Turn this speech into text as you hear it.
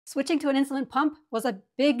Switching to an insulin pump was a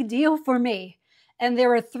big deal for me. And there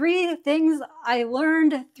were three things I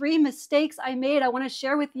learned, three mistakes I made I want to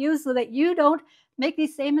share with you so that you don't make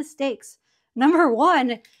these same mistakes. Number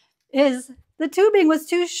one is the tubing was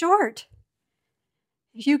too short.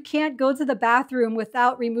 You can't go to the bathroom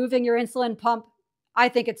without removing your insulin pump. I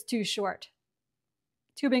think it's too short.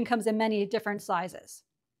 Tubing comes in many different sizes.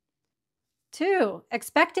 Two,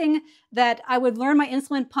 expecting that I would learn my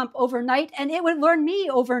insulin pump overnight and it would learn me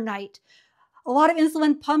overnight. A lot of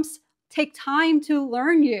insulin pumps take time to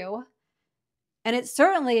learn you, and it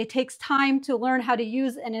certainly takes time to learn how to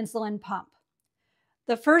use an insulin pump.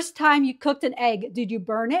 The first time you cooked an egg, did you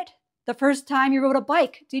burn it? The first time you rode a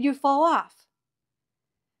bike, did you fall off?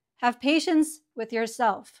 Have patience with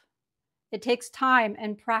yourself. It takes time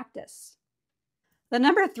and practice. The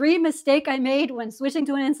number three mistake I made when switching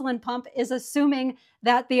to an insulin pump is assuming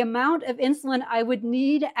that the amount of insulin I would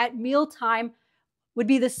need at mealtime would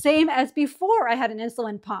be the same as before I had an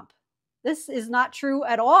insulin pump. This is not true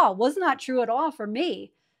at all, was not true at all for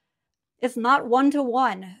me. It's not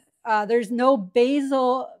one-to-one. There's no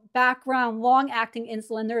basal background long-acting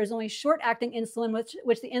insulin. There is only short-acting insulin,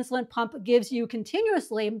 which the insulin pump gives you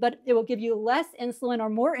continuously, but it will give you less insulin or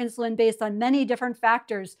more insulin based on many different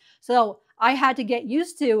factors. So I had to get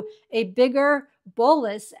used to a bigger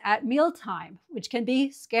bolus at mealtime, which can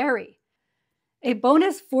be scary. A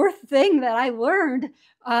bonus fourth thing that I learned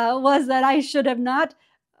was that I should have not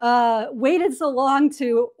waited so long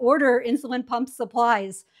to order insulin pump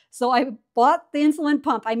supplies. So I bought the insulin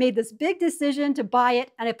pump. I made this big decision to buy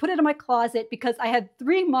it, and I put it in my closet because I had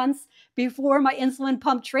 3 months before my insulin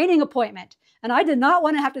pump training appointment, and I did not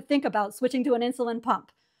want to have to think about switching to an insulin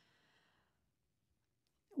pump.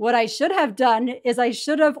 What I should have done is I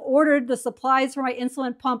should have ordered the supplies for my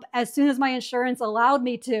insulin pump as soon as my insurance allowed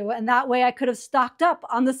me to, and that way I could have stocked up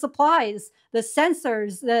on the supplies, the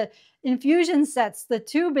sensors, the infusion sets, the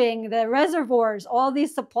tubing, the reservoirs, all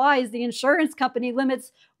these supplies. The insurance company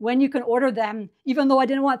limits when you can order them. Even though I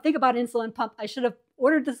didn't want to think about an insulin pump, I should have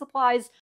ordered the supplies